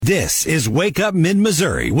This is Wake Up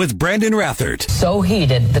Mid-Missouri with Brandon Rathert. So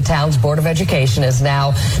heated, the town's Board of Education is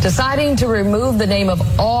now deciding to remove the name of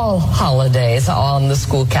all holidays on the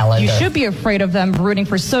school calendar. You should be afraid of them rooting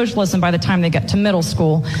for socialism by the time they get to middle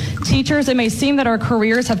school. Teachers, it may seem that our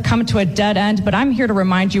careers have come to a dead end, but I'm here to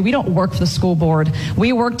remind you we don't work for the school board.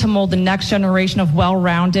 We work to mold the next generation of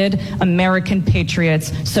well-rounded American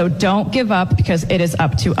patriots. So don't give up, because it is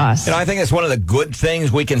up to us. I think it's one of the good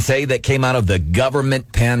things we can say that came out of the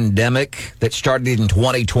government pandemic that started in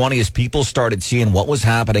 2020 as people started seeing what was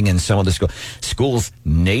happening in some of the schools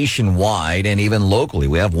nationwide and even locally.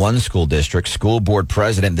 We have one school district school board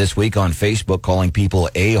president this week on Facebook calling people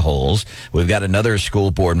a-holes. We've got another school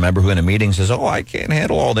board member who in a meeting says, I can't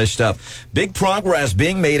handle all this stuff. Big progress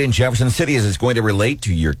being made in Jefferson City as it's going to relate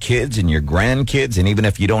to your kids and your grandkids. And even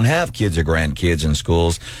if you don't have kids or grandkids in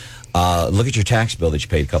schools, look at your tax bill that you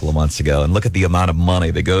paid a couple of months ago and look at the amount of money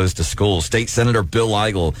that goes to schools. State Senator Bill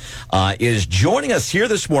Eigel is joining us here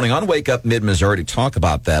this morning on Wake Up Mid-Missouri to talk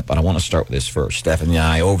about that. But I want to start with this first. Stephanie and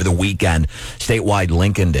I, over the weekend, statewide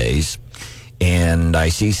Lincoln Days, and I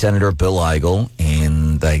see Senator Bill Eigel,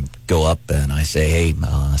 and I go up and I say, hey,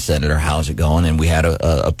 Senator, how's it going? And we had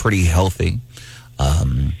a pretty healthy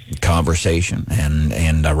conversation,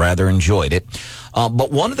 and I rather enjoyed it.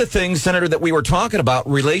 But one of the things, Senator, that we were talking about,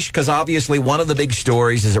 because obviously one of the big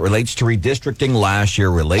stories as it relates to redistricting last year,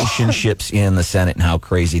 relationships in the Senate and how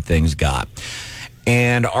crazy things got.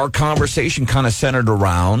 And our conversation kind of centered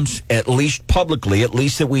around, at least publicly, at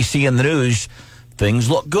least that we see in the news, things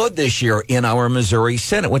look good this year in our Missouri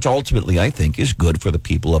Senate, which ultimately I think is good for the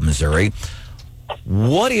people of Missouri.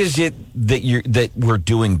 What is it that we're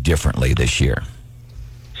doing differently this year?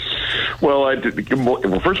 Well,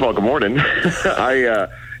 first of all, good morning.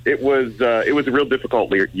 It was a real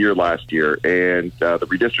difficult year last year, and the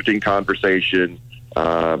redistricting conversation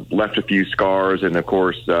left a few scars. And of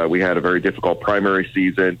course, we had a very difficult primary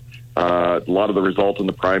season. A lot of the results in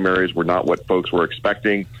the primaries were not what folks were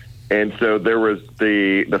expecting, and so there was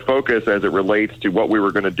the focus as it relates to what we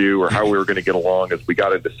were going to do or how we were going to get along as we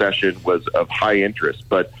got into session was of high interest.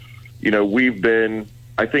 But we've been.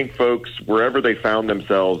 I think folks, wherever they found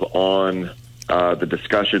themselves on the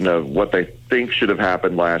discussion of what they think should have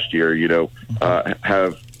happened last year,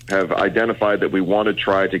 have identified that we want to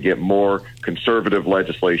try to get more conservative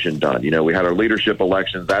legislation done. We had our leadership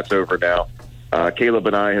elections. That's over now. Caleb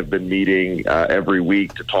and I have been meeting every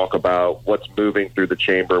week to talk about what's moving through the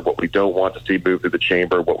chamber, what we don't want to see move through the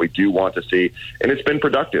chamber, what we do want to see, and it's been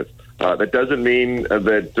productive. That doesn't mean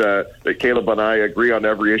that Caleb and I agree on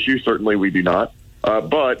every issue. Certainly we do not.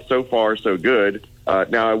 But so far, so good.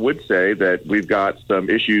 Now, I would say that we've got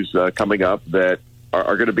some issues coming up that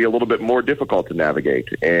are going to be a little bit more difficult to navigate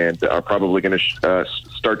and are probably going to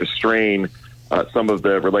start to strain some of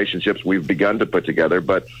the relationships we've begun to put together.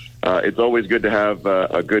 But it's always good to have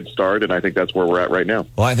a good start, and I think that's where we're at right now.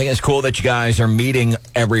 Well, I think it's cool that you guys are meeting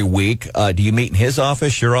every week. Do you meet in his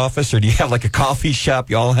office, your office, or do you have like a coffee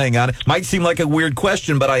shop you all hang out? Might seem like a weird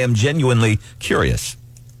question, but I am genuinely curious.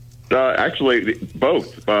 Actually,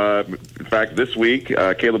 both. In fact, this week,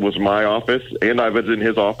 Caleb was in my office, and I was in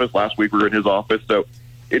his office. Last week, we were in his office. So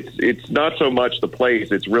it's not so much the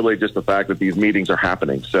place; it's really just the fact that these meetings are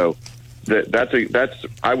happening. So that's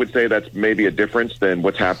I would say that's maybe a difference than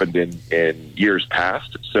what's happened in years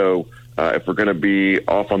past. So if we're going to be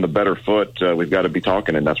off on the better foot, we've got to be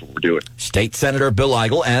talking, and that's what we're doing. State Senator Bill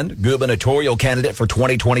Eigel and gubernatorial candidate for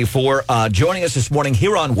 2024 joining us this morning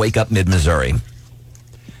here on Wake Up Mid-Missouri.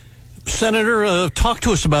 Senator, talk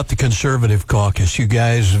to us about the Conservative Caucus. You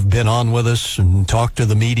guys have been on with us and talked to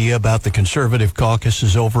the media about the Conservative Caucus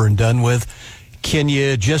is over and done with. Can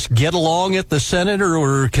you just get along at the Senate,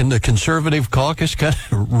 or can the Conservative Caucus kind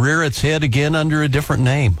of rear its head again under a different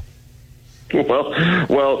name? Well,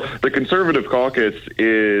 the Conservative Caucus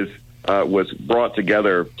was brought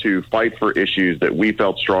together to fight for issues that we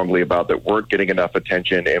felt strongly about that weren't getting enough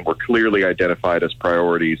attention and were clearly identified as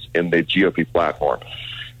priorities in the GOP platform.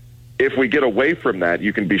 If we get away from that,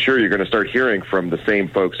 you can be sure you're going to start hearing from the same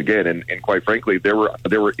folks again. And quite frankly, there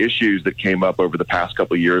were issues that came up over the past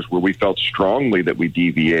couple of years where we felt strongly that we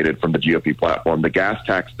deviated from the GOP platform. The gas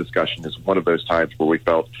tax discussion is one of those times where we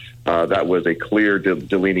felt that was a clear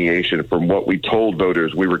delineation from what we told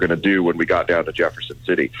voters we were going to do when we got down to Jefferson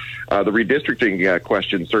City. The redistricting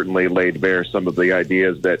question certainly laid bare some of the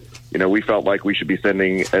ideas that we felt like we should be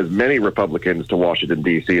sending as many Republicans to Washington,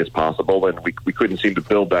 D.C. as possible, and we couldn't seem to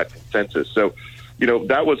build that consensus. So,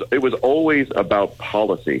 it was always about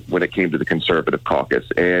policy when it came to the Conservative Caucus.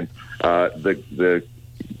 And the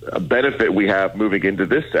benefit we have moving into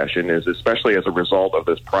this session is, especially as a result of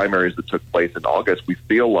those primaries that took place in August, we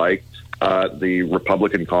feel like the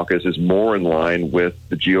Republican caucus is more in line with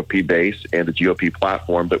the GOP base and the GOP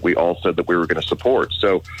platform that we all said that we were going to support.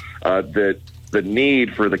 So the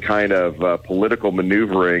need for the kind of political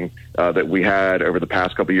maneuvering that we had over the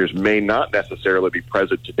past couple of years may not necessarily be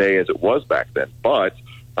present today as it was back then. But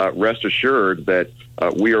rest assured that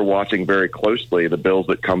we are watching very closely the bills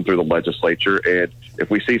that come through the legislature. And if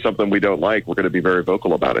we see something we don't like, we're going to be very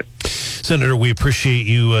vocal about it. Senator, we appreciate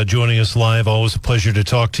you joining us live. Always a pleasure to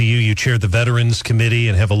talk to you. You chair the Veterans Committee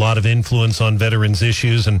and have a lot of influence on veterans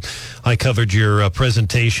issues. And I covered your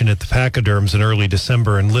presentation at the Pachyderms in early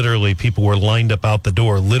December, and literally people were lined up out the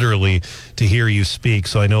door, literally, to hear you speak.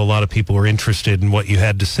 So I know a lot of people were interested in what you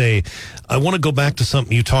had to say. I want to go back to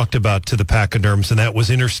something you talked about to the Pachyderms, and that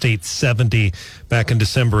was Interstate 70 back in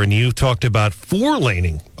December. And you talked about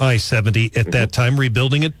 4-laning I-70 at that time,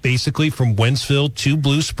 rebuilding it basically from Wentzville to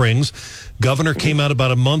Blue Springs. Governor came out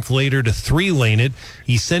about a month later to 3-lane it,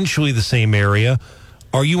 essentially the same area.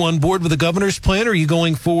 Are you on board with the governor's plan, or are you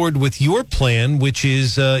going forward with your plan, which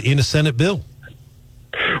is in a Senate bill?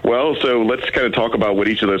 Well, so let's kind of talk about what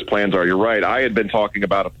each of those plans are. You're right. I had been talking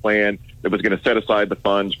about a plan that was going to set aside the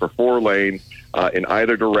funds for 4 lanes in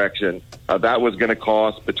either direction. That was going to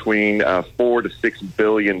cost between $4 to $6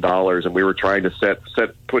 billion, and we were trying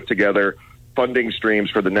to put together funding streams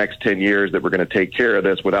for the next 10 years that were going to take care of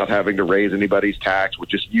this without having to raise anybody's tax, with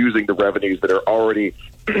just using the revenues that are already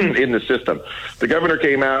in the system. The governor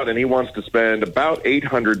came out and he wants to spend about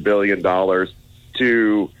 $800 billion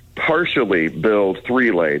to partially build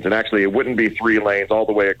 3 lanes. And actually, it wouldn't be 3 lanes all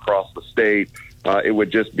the way across the state. It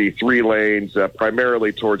would just be 3 lanes,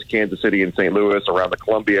 primarily towards Kansas City and St. Louis, around the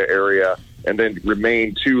Columbia area, and then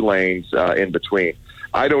remain 2 lanes in between.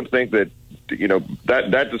 I don't think that,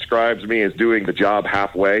 that describes me as doing the job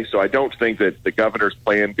halfway. So I don't think that the governor's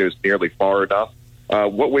plan goes nearly far enough.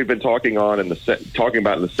 What we've been talking about in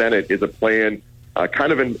the Senate is a plan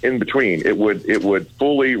kind of in between. It would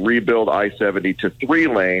fully rebuild I-70 to 3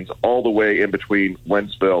 lanes all the way in between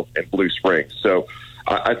Wentzville and Blue Springs. So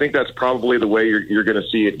I think that's probably the way you're going to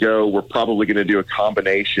see it go. We're probably going to do a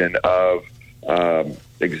combination of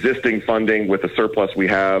existing funding with the surplus we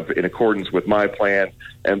have in accordance with my plan,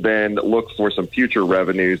 and then look for some future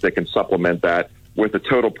revenues that can supplement that, with a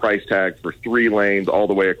total price tag for 3 lanes all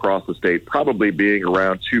the way across the state probably being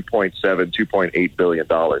around $2.8 billion.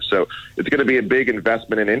 So it's going to be a big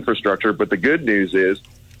investment in infrastructure, but the good news is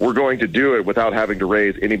we're going to do it without having to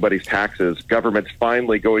raise anybody's taxes. Government's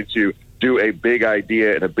finally going to do a big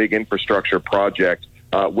idea and a big infrastructure project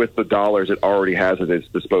with the dollars it already has at its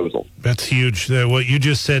disposal. That's huge. What you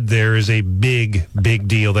just said there is a big, big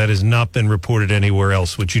deal. That has not been reported anywhere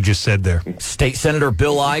else, what you just said there. State Senator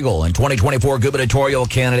Bill Eigel, and 2024 gubernatorial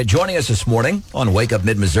candidate, joining us this morning on Wake Up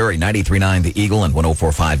Mid-Missouri, 93.9 The Eagle and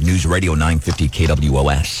 104.5 News Radio 950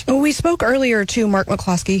 KWOS. We spoke earlier to Mark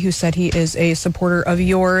McCloskey, who said he is a supporter of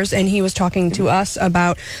yours, and he was talking to us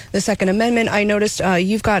about the Second Amendment. I noticed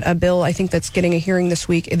you've got a bill, I think, that's getting a hearing this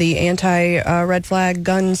week, the Anti-Red Flag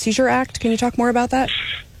Gun Seizure Act. Can you talk more about that?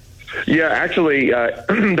 Yeah, actually,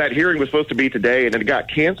 that hearing was supposed to be today, and it got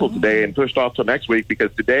canceled today and pushed off till next week,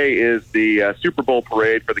 because today is the Super Bowl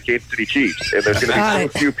parade for the Kansas City Chiefs, and there's going to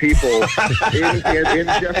be so few people in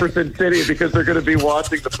Jefferson City because they're going to be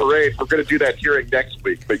watching the parade. We're going to do that hearing next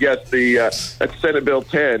week. But yes, that's Senate Bill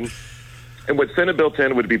 10. And what Senate Bill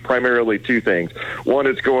 10 would be primarily 2 things. One,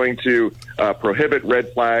 it's going to prohibit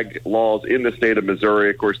red flag laws in the state of Missouri.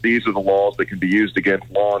 Of course, these are the laws that can be used against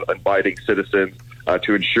law-abiding citizens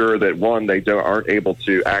to ensure that, one, they aren't able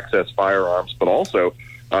to access firearms, but also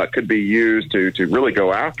could be used to really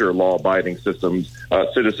go after law-abiding citizens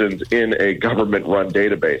in a government-run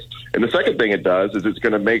database. And the second thing it does is it's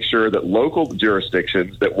going to make sure that local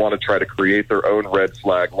jurisdictions that want to try to create their own red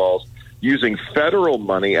flag laws using federal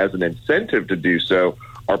money as an incentive to do so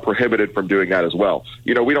are prohibited from doing that as well.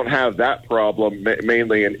 We don't have that problem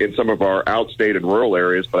mainly in some of our outstate and rural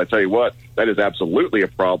areas, but I tell you what, that is absolutely a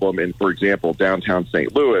problem in, for example, downtown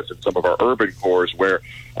St. Louis and some of our urban cores where,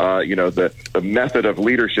 the method of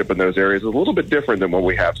leadership in those areas is a little bit different than what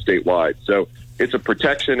we have statewide. So it's a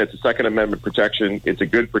protection. It's a Second Amendment protection. It's a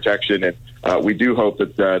good protection, and we do hope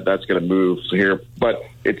that that's going to move here. But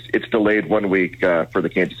it's delayed 1 week for the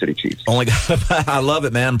Kansas City Chiefs. I love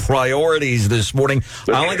it, man. Priorities this morning.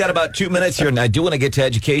 I only got about 2 minutes here, and I do want to get to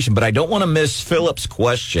education, but I don't want to miss Philip's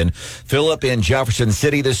question. Philip in Jefferson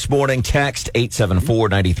City this morning. Text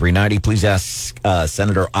 874-9390. Please ask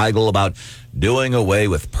Senator Eigel about doing away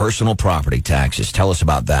with personal property taxes. Tell us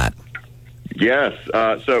about that. Yes.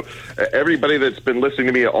 So everybody that's been listening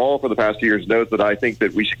to me at all for the past years knows that I think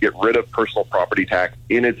that we should get rid of personal property tax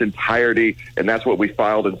in its entirety, and that's what we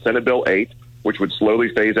filed in Senate Bill 8. which would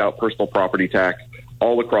slowly phase out personal property tax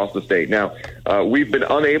all across the state. Now, we've been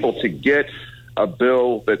unable to get a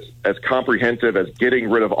bill that's as comprehensive as getting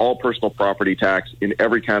rid of all personal property tax in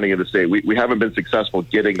every county in the state. We haven't been successful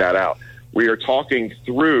getting that out. We are talking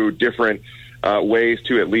through different ways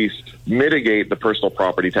to at least mitigate the personal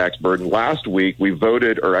property tax burden. Last week, we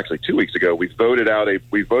voted, or actually 2 weeks ago, we voted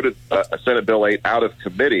a Senate Bill 8 out of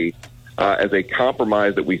committee as a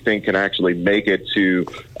compromise that we think can actually make it to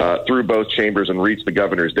through both chambers and reach the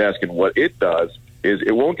governor's desk. And what it does is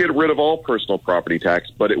it won't get rid of all personal property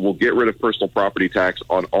tax, but it will get rid of personal property tax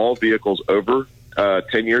on all vehicles over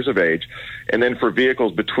 10 years of age. And then for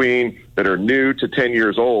vehicles that are new to 10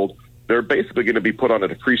 years old, they're basically going to be put on a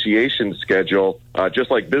depreciation schedule,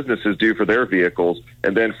 just like businesses do for their vehicles.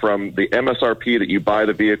 And then from the MSRP that you buy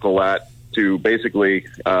the vehicle at to basically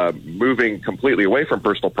moving completely away from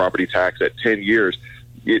personal property tax at 10 years,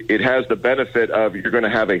 it has the benefit of you're going to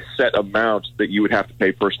have a set amount that you would have to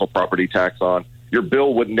pay personal property tax on. Your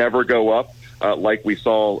bill would never go up like we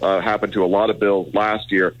saw happen to a lot of bills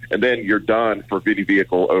last year, and then you're done for any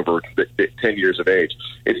vehicle over 10 years of age.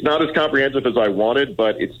 It's not as comprehensive as I wanted,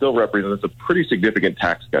 but it still represents a pretty significant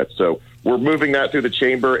tax cut. So we're moving that through the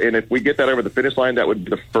chamber, and if we get that over the finish line, that would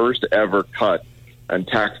be the first ever cut and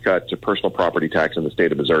tax cut to personal property tax in the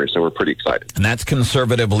state of Missouri. So we're pretty excited. And that's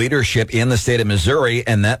conservative leadership in the state of Missouri,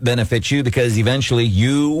 and that benefits you because eventually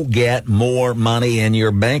you get more money in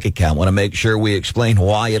your bank account. Want to make sure we explain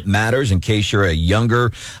why it matters in case you're a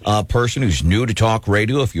younger person who's new to talk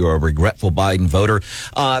radio, if you're a regretful Biden voter.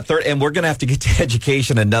 Third, and we're going to have to get to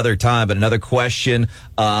education another time, but another question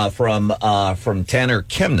from Tanner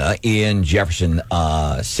Kimna in Jefferson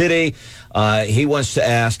City. He wants to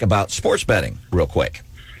ask about sports betting real quick.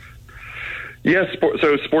 Yes,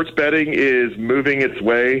 so sports betting is moving its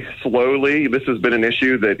way slowly. This has been an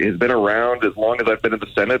issue that has been around as long as I've been in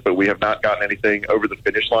the Senate, but we have not gotten anything over the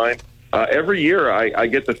finish line. Every year, I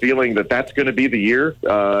get the feeling that that's going to be the year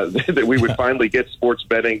that we would finally get sports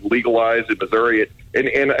betting legalized in Missouri.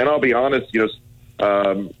 And I'll be honest,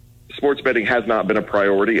 sports betting has not been a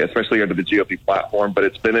priority, especially under the GOP platform, but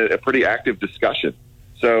it's been a pretty active discussion.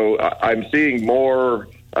 So I'm seeing more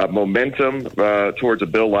momentum towards a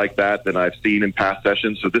bill like that than I've seen in past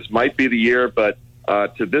sessions. So this might be the year, but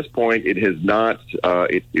to this point, it has not.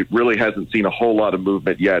 It really hasn't seen a whole lot of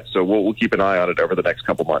movement yet. So we'll keep an eye on it over the next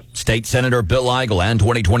couple months. State Senator Bill Eigel and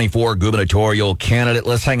 2024 gubernatorial candidate.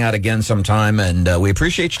 Let's hang out again sometime, and we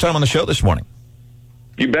appreciate your time on the show this morning.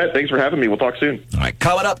 You bet. Thanks for having me. We'll talk soon. All right,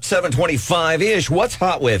 coming up 7:25-ish. What's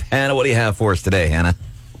hot with Hannah? What do you have for us today, Hannah?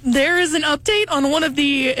 There is an update on one of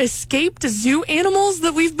the escaped zoo animals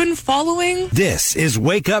that we've been following. This is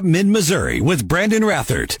Wake Up Mid-Missouri with Brandon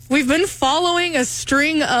Rathert. We've been following a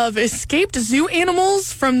string of escaped zoo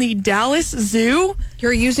animals from the Dallas Zoo.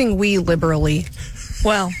 You're using "we" liberally.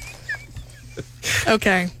 Well,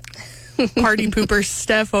 okay. Party pooper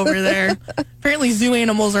Steph over there. Apparently zoo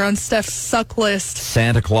animals are on Steph's suck list.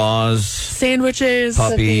 Santa Claus. Sandwiches.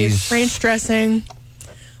 Puppies. Ranch dressing.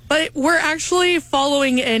 But we're actually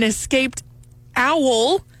following an escaped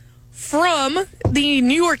owl from the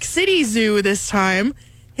New York City Zoo this time.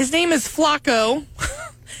 His name is Flacco.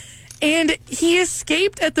 And he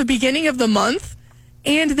escaped at the beginning of the month.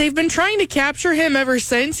 And they've been trying to capture him ever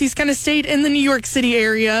since. He's kind of stayed in the New York City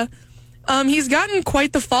area. He's gotten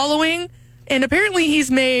quite the following. And apparently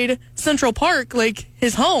he's made Central Park like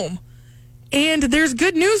his home. And there's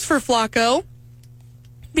good news for Flacco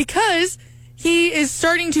because he is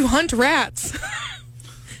starting to hunt rats,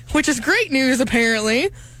 which is great news,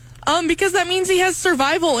 apparently, because that means he has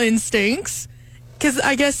survival instincts. Because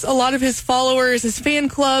I guess a lot of his followers, his fan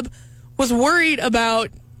club, was worried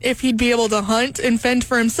about if he'd be able to hunt and fend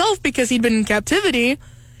for himself because he'd been in captivity.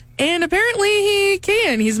 And apparently he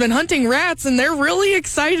can. He's been hunting rats, and they're really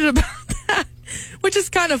excited about that, which is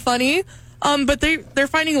kind of funny. But they're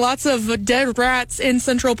finding lots of dead rats in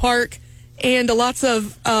Central Park and lots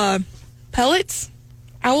of pellets,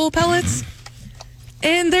 owl pellets,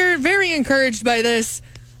 and they're very encouraged by this.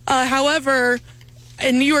 However,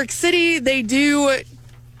 in New York City, they do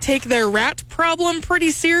take their rat problem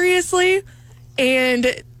pretty seriously,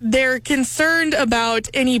 and they're concerned about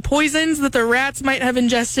any poisons that the rats might have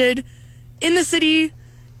ingested in the city,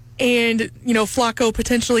 and, Flacco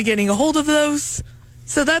potentially getting a hold of those.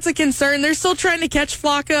 So that's a concern. They're still trying to catch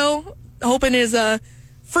Flacco, hoping his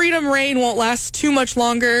freedom reign won't last too much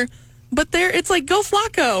longer. But it's like, go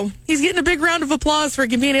Flacco. He's getting a big round of applause for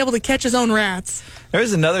being able to catch his own rats.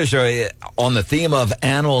 There's another story on the theme of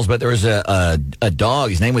animals, but there was a dog.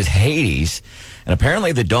 His name was Hades. And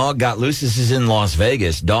apparently the dog got loose. This is in Las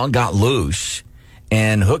Vegas. Dog got loose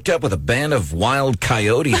and hooked up with a band of wild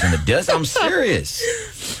coyotes in the desert. I'm serious.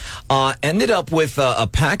 Ended up with a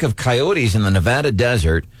pack of coyotes in the Nevada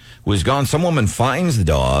desert. Was gone. Some woman finds the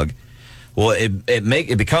dog. Well,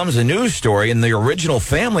 it becomes a news story, and the original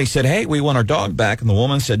family said, "Hey, we want our dog back." And the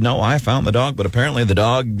woman said, "No, I found the dog." But apparently the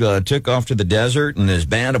dog took off to the desert, and this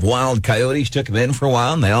band of wild coyotes took him in for a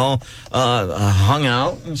while, and they all hung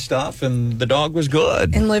out and stuff, and the dog was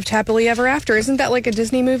good. And lived happily ever after. Isn't that like a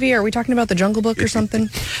Disney movie? Are we talking about The Jungle Book or something?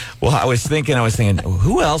 Well, I was thinking,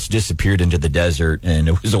 who else disappeared into the desert, and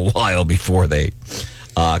it was a while before they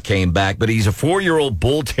came back. But he's a 4-year-old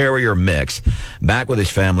bull terrier mix back with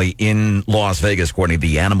his family in Las Vegas, according to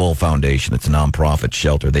the Animal Foundation. It's a nonprofit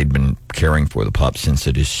shelter. They'd been caring for the pup since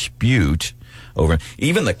a dispute over.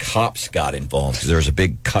 Even the cops got involved because there was a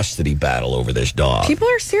big custody battle over this dog. People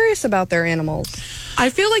are serious about their animals.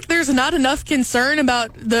 I feel like there's not enough concern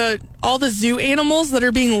about all the zoo animals that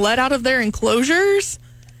are being let out of their enclosures.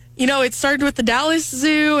 You know, it started with the Dallas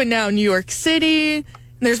Zoo and now New York City.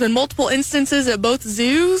 There's been multiple instances at both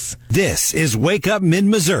zoos. This is Wake Up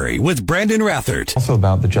Mid-Missouri with Brandon Rathert. Also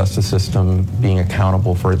about the justice system being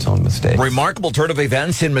accountable for its own mistakes. Remarkable turn of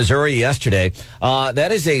events in Missouri yesterday.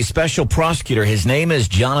 That is a special prosecutor. His name is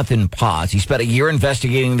Jonathan Potts. He spent a year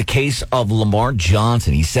investigating the case of Lamar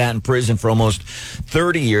Johnson. He sat in prison for almost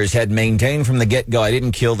 30 years, had maintained from the get-go, I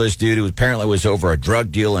didn't kill this dude, who apparently was over a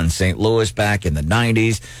drug deal in St. Louis back in the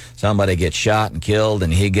 90s. Somebody gets shot and killed,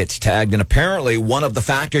 and he gets tagged. And apparently one of the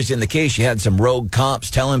factors in the case, you had some rogue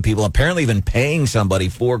cops telling people, apparently even paying somebody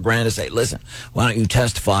 $4,000 to say, listen, why don't you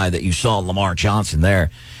testify that you saw Lamar Johnson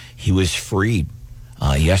there? He was freed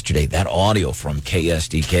yesterday. That audio from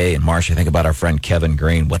KSDK. And Marcia, think about our friend Kevin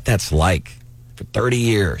Green, what that's like for 30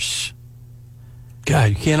 years.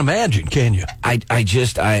 God, you can't imagine, can you?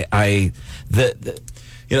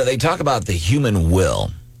 They talk about the human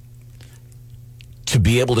will to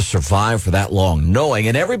be able to survive for that long, knowing,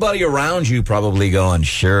 and everybody around you probably going,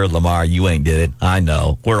 sure, Lamar, you ain't did it. I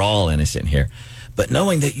know. We're all innocent here. But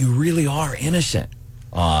knowing that you really are innocent.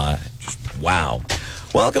 Wow.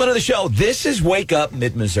 Welcome to the show. This is Wake Up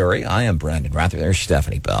Mid-Missouri. I am Brandon Rathert. There's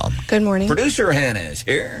Stephanie Bell. Good morning. Producer Hannah is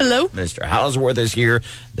here. Hello. Mr. Houseworth is here.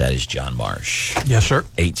 That is John Marsh. Yes, sir.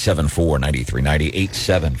 874-9390.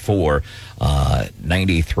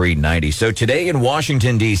 874-9390. So today in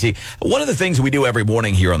Washington, D.C., one of the things we do every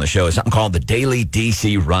morning here on the show is something called the Daily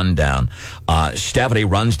D.C. Rundown. Stephanie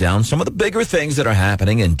runs down some of the bigger things that are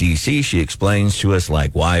happening in D.C. She explains to us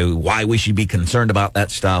like why we should be concerned about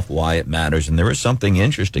that stuff, why it matters, and there is something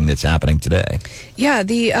interesting that's happening today. Yeah,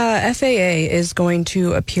 the FAA is going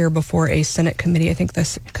to appear before a Senate committee, I think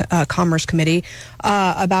this Commerce Committee,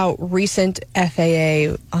 about recent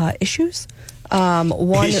FAA issues.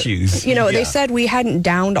 Issues. They said we hadn't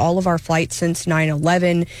downed all of our flights since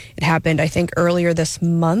 9/11. It happened, I think, earlier this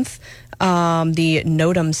month. The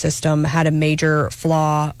NOTAM system had a major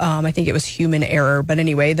flaw. I think it was human error. But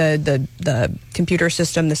anyway, the computer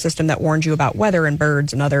system, the system that warned you about weather and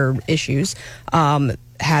birds and other issues, had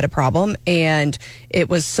a problem. And it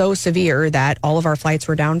was so severe that all of our flights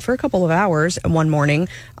were down for a couple of hours one morning,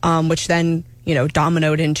 which then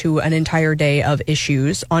dominoed into an entire day of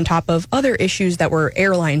issues on top of other issues that were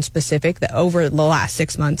airline specific that over the last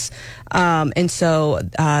 6 months. And so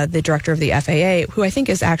the director of the FAA, who I think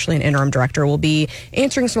is actually an interim director, will be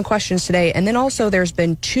answering some questions today. And then also there's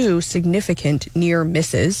been 2 significant near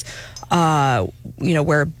misses.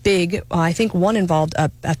 Where big, I think one involved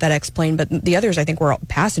a FedEx plane, but the others I think were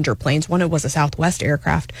passenger planes. One was a Southwest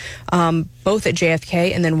aircraft, both at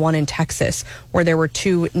JFK and then one in Texas, where there were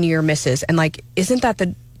 2 near misses. And isn't that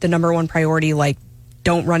the number one priority?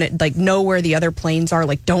 Don't run it, know where the other planes are,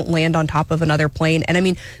 don't land on top of another plane. And I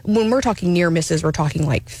mean, when we're talking near misses, we're talking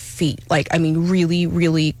feet. Really,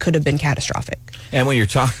 really could have been catastrophic. And when you're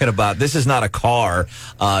talking about, this is not a car,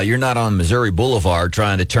 you're not on Missouri Boulevard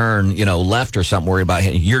trying to turn, left or something, worried about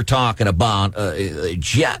it. You're talking about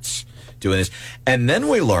jets doing this. And then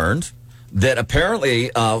we learned that apparently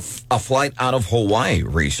a flight out of Hawaii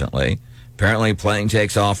recently, apparently a plane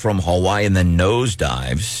takes off from Hawaii and then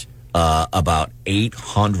nosedives about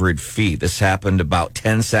 800 feet. This happened about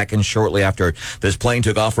 10 seconds shortly after this plane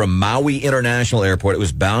took off from Maui International Airport. It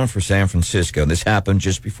was bound for San Francisco. This happened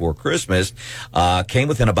just before Christmas. Came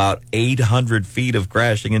within about 800 feet of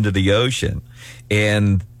crashing into the ocean.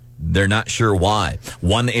 And they're not sure why.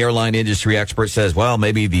 One airline industry expert says, well,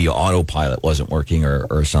 maybe the autopilot wasn't working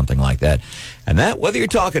or something like that. And that, whether you're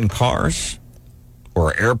talking cars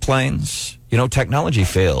or airplanes, technology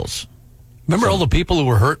fails. Remember all the people who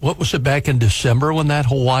were hurt? What was it back in December when that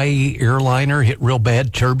Hawaii airliner hit real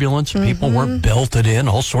bad turbulence? People weren't belted in.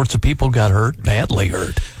 All sorts of people got hurt, badly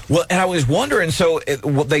hurt. Well, and I was wondering,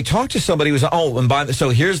 they talked to somebody who was, so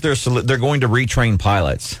here's they're going to retrain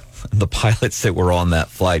pilots, the pilots that were on that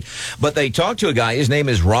flight. But they talked to a guy, his name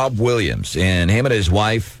is Rob Williams, and him and his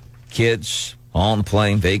wife, kids, on the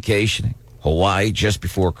plane, vacationing. Hawaii just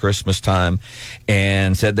before Christmas time,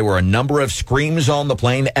 and said there were a number of screams on the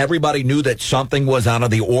plane. Everybody knew that something was out of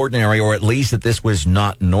the ordinary, or at least that this was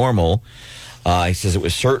not normal. He says it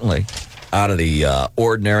was certainly out of the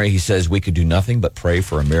ordinary. He says we could do nothing but pray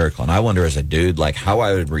for a miracle. And I wonder, as a dude, like how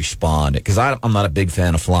I would respond, because I'm not a big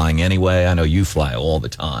fan of flying anyway. I know you fly all the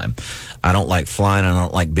time. I don't like flying. I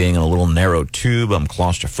don't like being in a little narrow tube. I'm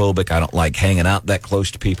claustrophobic. I don't like hanging out that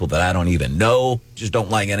close to people that I don't even know. Just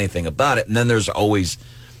don't like anything about it. And then there's always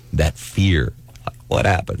that fear. Like, what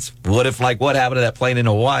happens? What if, like, what happened to that plane in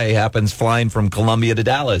Hawaii happens flying from Columbia to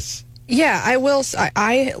Dallas? Yeah, I will.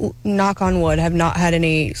 I knock on wood, have not had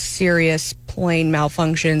any serious plane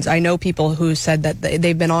malfunctions. I know people who said that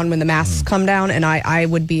they've been on when the masks come down, and I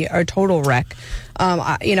would be a total wreck.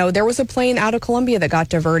 There was a plane out of Columbia that got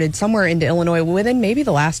diverted somewhere into Illinois within maybe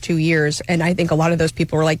the last 2 years. And I think a lot of those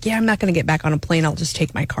people were like, yeah, I'm not going to get back on a plane. I'll just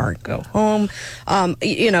take my car and go home.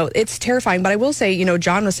 It's terrifying. But I will say,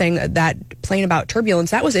 John was saying that plane about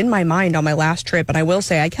turbulence, that was in my mind on my last trip. And I will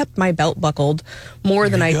say I kept my belt buckled more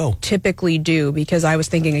than I typically do, because I was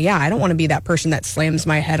thinking, I don't want to be that person that slams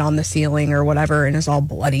my head on the ceiling or whatever and is all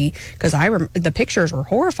bloody, because the pictures were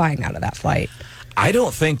horrifying out of that flight. I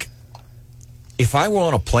don't think, if I were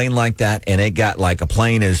on a plane like that and it got like a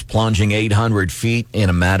plane is plunging 800 feet in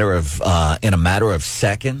a matter of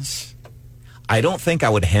seconds, I don't think I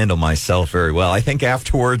would handle myself very well. I think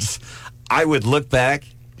afterwards I would look back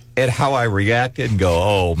at how I reacted and go,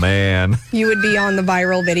 oh, man. You would be on the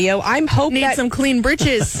viral video. I'm hoping Need some clean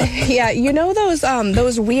britches. Yeah,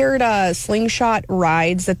 those weird slingshot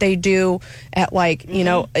rides that they do at, like,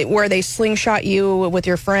 where they slingshot you with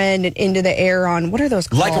your friend into the air on, what are those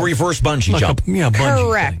called? Like a reverse bungee jump. Bungee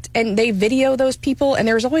Correct. Thing. And they video those people, and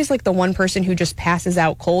there's always like the one person who just passes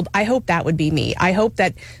out cold. I hope that would be me. I hope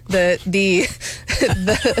that the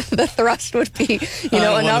thrust would be,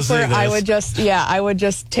 enough where I would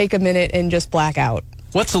just take a minute and just black out.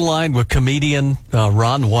 What's the line with comedian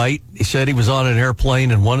Ron White? He said he was on an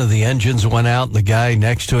airplane and one of the engines went out, and the guy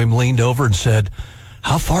next to him leaned over and said,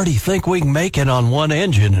 how far do you think we can make it on one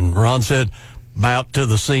engine? And Ron said, about to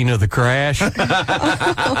the scene of the crash.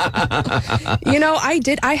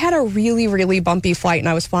 I had a really, really bumpy flight, and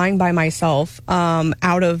I was flying by myself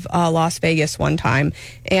out of Las Vegas one time.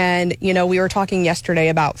 And, we were talking yesterday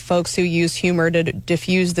about folks who use humor to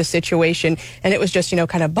diffuse the situation. And it was just,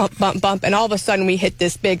 kind of bump, bump, bump. And all of a sudden we hit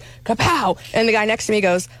this big kapow. And the guy next to me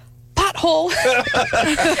goes, pothole.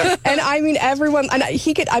 And I mean, everyone, and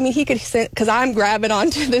he could sit, because I'm grabbing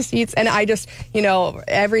onto the seats, and I just,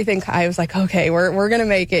 everything, I was like, okay, we're going to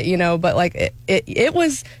make it, but like it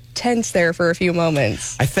was tense there for a few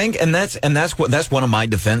moments. I think, and that's one of my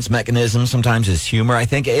defense mechanisms sometimes is humor. I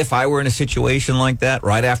think if I were in a situation like that,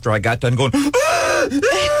 right after I got done going, I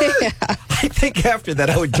think after that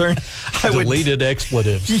I would turn, deleted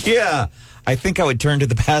expletives. Yeah. I think I would turn to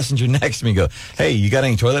the passenger next to me and go, hey, you got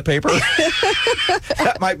any toilet paper?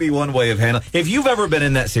 That might be one way of handling it. If you've ever been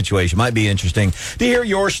in that situation, it might be interesting to hear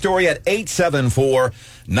your story at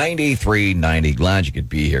 874-9390. Glad you could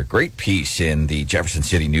be here. Great piece in the Jefferson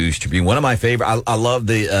City News Tribune. One of my favorite. I love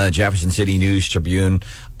the Jefferson City News Tribune.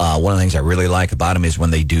 One of the things I really like about them is when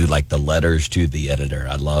they do like the letters to the editor.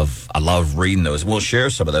 I love reading those. We'll share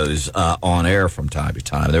some of those on air from time to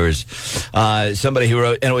time. There was somebody who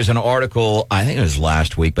wrote, and it was an article, I think it was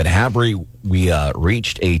last week, but we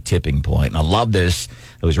reached a tipping point. And I love this.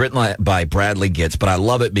 It was written by Bradley Gitz, but I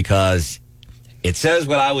love it because it says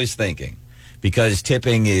what I was thinking. Because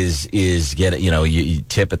tipping is you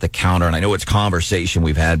tip at the counter, and I know it's conversation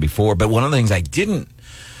we've had before, but one of the things I didn't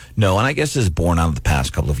know, and I guess this is born out of the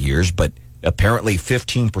past couple of years, but apparently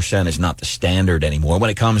 15% is not the standard anymore when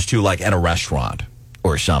it comes to like at a restaurant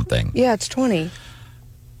or something. Yeah, it's 20.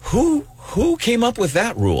 Who came up with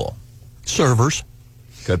that rule? Servers.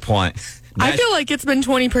 Good point. I feel like it's been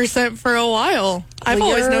 20% for a while. I've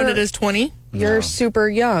always known it as 20. You're super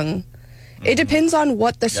young. It depends on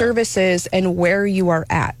what the service is and where you are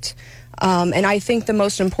at. And I think the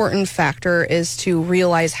most important factor is to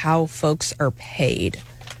realize how folks are paid,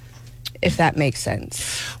 if that makes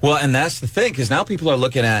sense. Well, and that's the thing, because now people are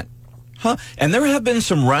looking at, and there have been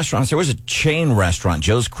some restaurants. There was a chain restaurant,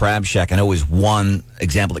 Joe's Crab Shack. I know is one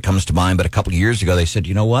example that comes to mind, but a couple of years ago they said,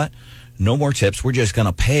 you know what? no more tips. We're just going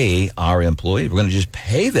to pay our employees. We're going to just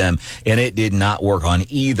pay them. And it did not work on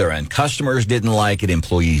either. And customers didn't like it.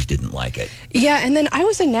 Employees didn't like it. Yeah, and then I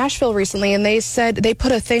was in Nashville recently, and they said they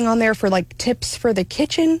put a thing on there for like tips for the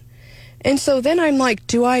kitchen. And so then I'm like,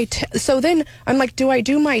 do I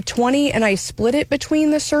do my 20 and I split it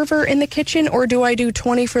between the server and the kitchen, or do I do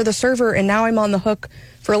 20 for the server and now I'm on the hook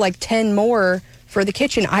for like 10 more for the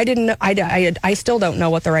kitchen? I still don't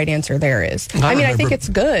know what the right answer there is. I think it's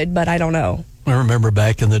good, but I don't know. I remember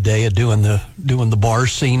back in the day of doing the bar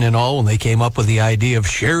scene and all, and they came up with the idea of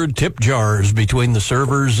shared tip jars between the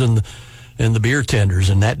servers and the beer tenders,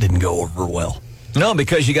 and that didn't go over well. No,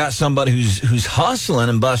 because you got somebody who's hustling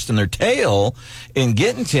and busting their tail and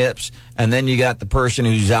getting tips, and then you got the person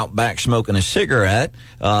who's out back smoking a cigarette,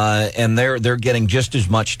 and they're getting just as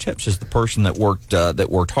much tips as the person that worked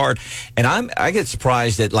hard. And I get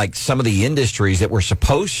surprised at like some of the industries that were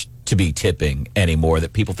supposed to be tipping anymore,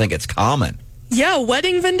 that people think it's common. Yeah,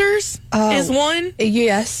 wedding vendors is one.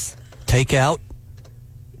 Yes. Takeout.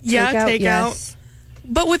 Yeah, takeout. Yes.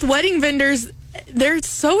 But with wedding vendors, they're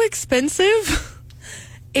so expensive.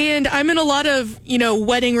 And I'm in a lot of,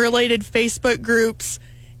 wedding-related Facebook groups,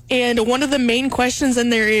 and one of the main questions in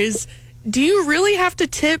there is, do you really have to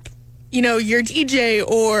tip, your DJ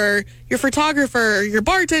or your photographer or your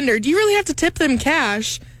bartender? Do you really have to tip them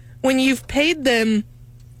cash when you've paid them,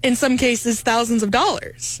 in some cases, thousands of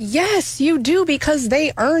dollars? Yes, you do, because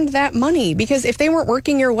they earned that money. Because if they weren't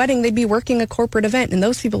working your wedding, they'd be working a corporate event, and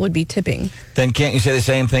those people would be tipping. Then can't you say the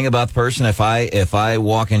same thing about the person if I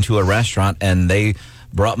walk into a restaurant and they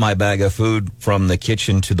brought my bag of food from the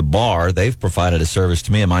kitchen to the bar, they've provided a service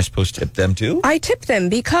to me. Am I supposed to tip them too? I tip them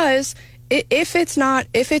because if it's not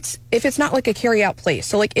like a carry out place,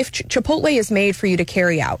 so like if Chipotle is made for you to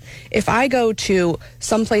carry out, if I go to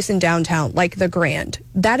some place in downtown like the Grand,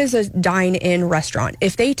 that is a dine-in restaurant.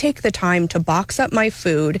 If they take the time to box up my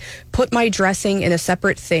food, put my dressing in a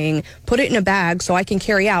separate thing, put it in a bag so I can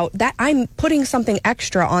carry out, that I'm putting something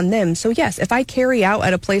extra on them. So yes, if I carry out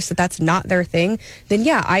at a place that's not their thing, then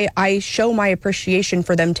yeah, I show my appreciation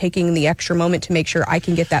for them taking the extra moment to make sure I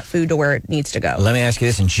can get that food to where it needs to go. Let me ask you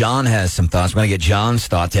this, and John has some thoughts. We're going to get John's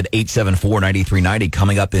thoughts at 874-9390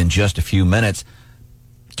 coming up in just a few minutes.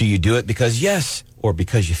 Do you do it because yes, or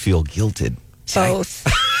because you feel guilted? Both.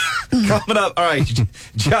 Coming up. All right,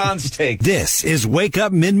 John's take. This is Wake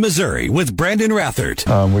Up Mid-Missouri with Brandon Rathert.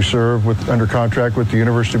 We serve under contract with the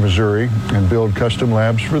University of Missouri and build custom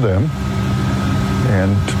labs for them.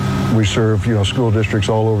 And we serve, school districts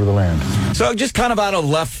all over the land. So just kind of out of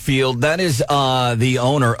left field, that is the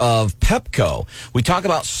owner of Pepco. We talk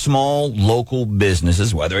about small local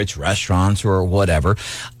businesses, whether it's restaurants or whatever.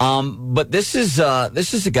 But this is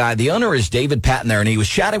a guy, the owner is David Patton there, and he was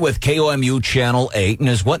chatting with KOMU Channel 8, and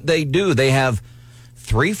is what they do. They have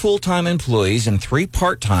 3 full-time employees and 3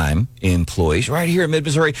 part-time employees right here in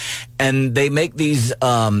Mid-Missouri. And they make these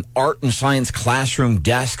art and science classroom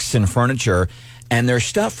desks and furniture. And their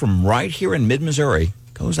stuff from right here in Mid-Missouri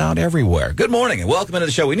goes out everywhere. Good morning and welcome into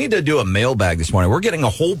the show. We need to do a mailbag this morning. We're getting a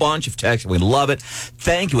whole bunch of texts. We love it.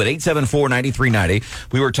 Thank you at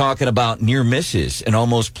 874-9390. We were talking about near misses and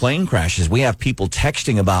almost plane crashes. We have people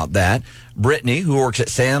texting about that. Brittany, who works at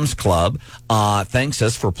Sam's Club, thanks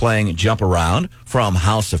us for playing Jump Around from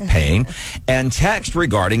House of Pain. And text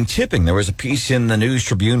regarding tipping. There was a piece in the News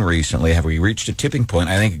Tribune recently. Have we reached a tipping point?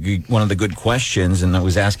 I think one of the good questions, and I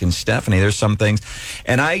was asking Stephanie, there's some things.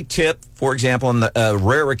 And I tip, for example, on the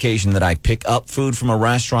rare occasion that I pick up food from a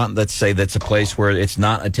restaurant, let's say that's a place where it's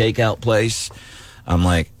not a takeout place. I'm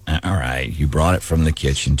like, all right, you brought it from the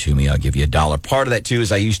kitchen to me. I'll give you $1. Part of that, too,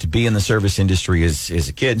 is I used to be in the service industry as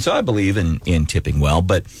a kid, so I believe in tipping well.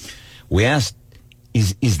 But we asked,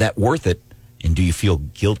 is that worth it? And do you feel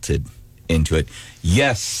guilted into it?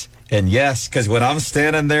 Yes, and yes, because when I'm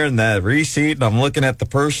standing there in that receipt and I'm looking at the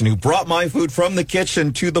person who brought my food from the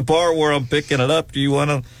kitchen to the bar where I'm picking it up, do you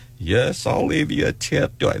want to? Yes, I'll leave you a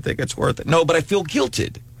tip. Do I think it's worth it? No, but I feel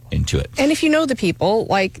guilted into it. And if you know the people,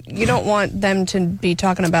 like, you don't want them to be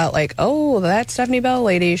talking about, like, oh, that Stephanie Bell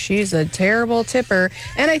lady, she's a terrible tipper.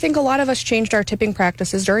 And I think a lot of us changed our tipping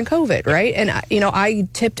practices during COVID, right? And, I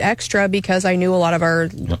tipped extra because I knew a lot of our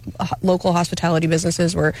local hospitality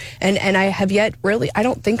businesses were, and I have yet really, I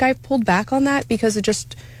don't think I've pulled back on that because it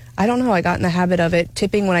just, I don't know, I got in the habit of it,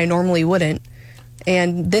 tipping when I normally wouldn't.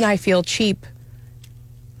 And then I feel cheap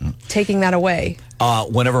taking that away.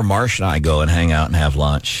 Whenever Marsh and I go and hang out and have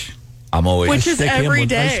lunch, I'm always... Which is every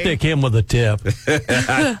day. I stick him with a tip.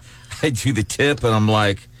 I do the tip, and I'm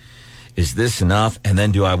like, is this enough? And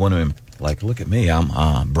then do I want to, like, look at me.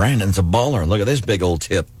 I'm Brandon's a baller. Look at this big old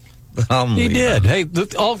tip. He did. Hey,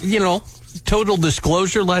 2 total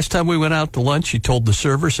disclosure, last time we went out to lunch, she told the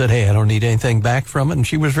server, said, hey, I don't need anything back from it. And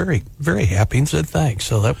she was very, very happy and said thanks.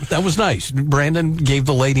 So that was nice. Brandon gave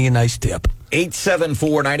the lady a nice tip.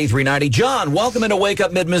 874-9390. John, welcome into Wake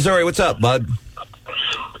Up Mid-Missouri. What's up, bud?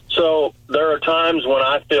 So there are times when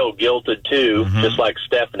I feel guilted too, just like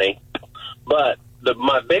Stephanie. But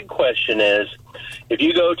my big question is, if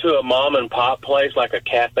you go to a mom and pop place like a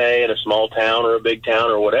cafe in a small town or a big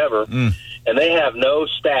town or whatever, and they have no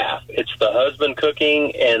staff, it's the husband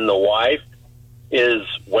cooking and the wife is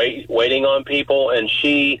waiting on people, and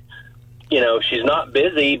she, she's not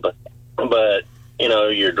busy, but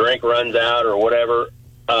your drink runs out or whatever.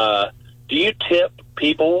 Do you tip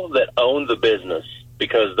people that own the business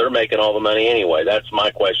because they're making all the money anyway? That's my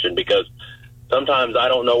question, because sometimes I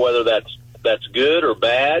don't know whether that's good or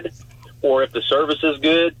bad, or if the service is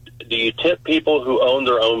good. Do you tip people who own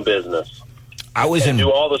their own business?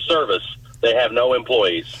 Do all the service. They have no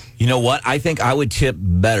employees. You know what? I think I would tip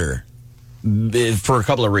better for a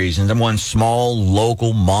couple of reasons. I'm one small,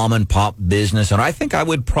 local, mom-and-pop business, and I think I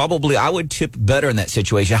would tip better in that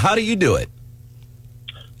situation. How do you do it?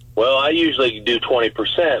 Well, I usually do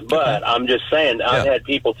 20%, but I'm just saying, I've had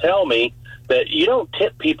people tell me that you don't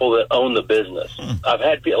tip people that own the business. I've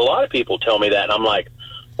had a lot of people tell me that, and I'm like,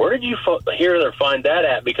 where did you hear or find that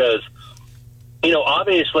at? Because,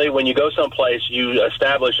 obviously when you go someplace, you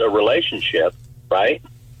establish a relationship, right?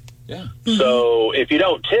 Yeah. So if you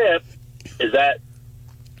don't tip, is that,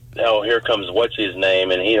 here comes what's his name,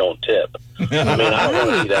 and he don't tip. I mean, I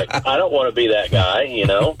don't want to be that guy,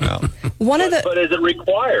 But is it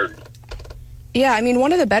required? Yeah, I mean,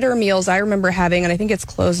 one of the better meals I remember having, and I think it's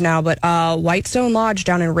closed now, but Whitestone Lodge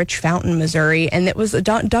down in Rich Fountain, Missouri, and it was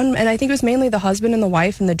done, and I think it was mainly the husband and the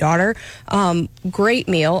wife and the daughter. Great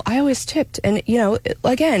meal. I always tipped, and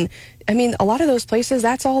again, I mean, a lot of those places,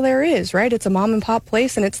 that's all there is, right? It's a mom and pop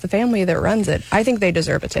place, and it's the family that runs it. I think they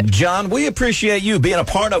deserve a tip. John, we appreciate you being a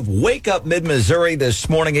part of Wake Up Mid-Missouri this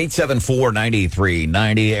morning.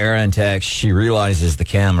 874-9390. Aaron texts, she realizes the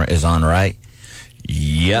camera is on, right?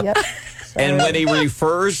 Yep. And when he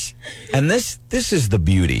refers, and this is the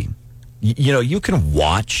beauty. You can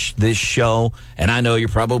watch this show, and I know you're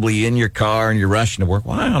probably in your car and you're rushing to work.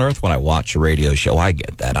 Why on earth would I watch a radio show? I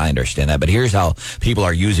get that. I understand that. But here's how people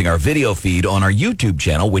are using our video feed on our YouTube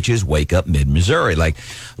channel, which is Wake Up Mid-Missouri. Like,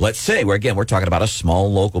 let's say, we're talking about a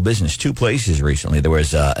small local business. Two places recently. There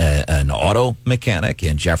was an auto mechanic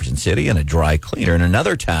in Jefferson City and a dry cleaner in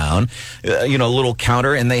another town, a little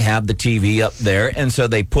counter, and they have the TV up there. And so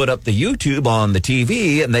they put up the YouTube on the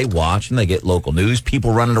TV, and they watch, and they get local news.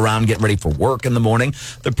 People running around getting ready for work in the morning.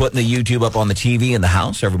 They're putting the YouTube up on the TV in the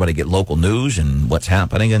house. Everybody get local news and what's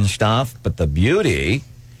happening and stuff. But the beauty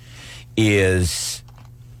is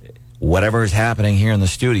whatever is happening here in the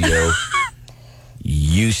studio,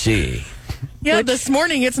 you see. Yeah, this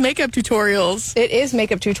morning it's makeup tutorials. It is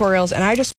makeup tutorials, and I just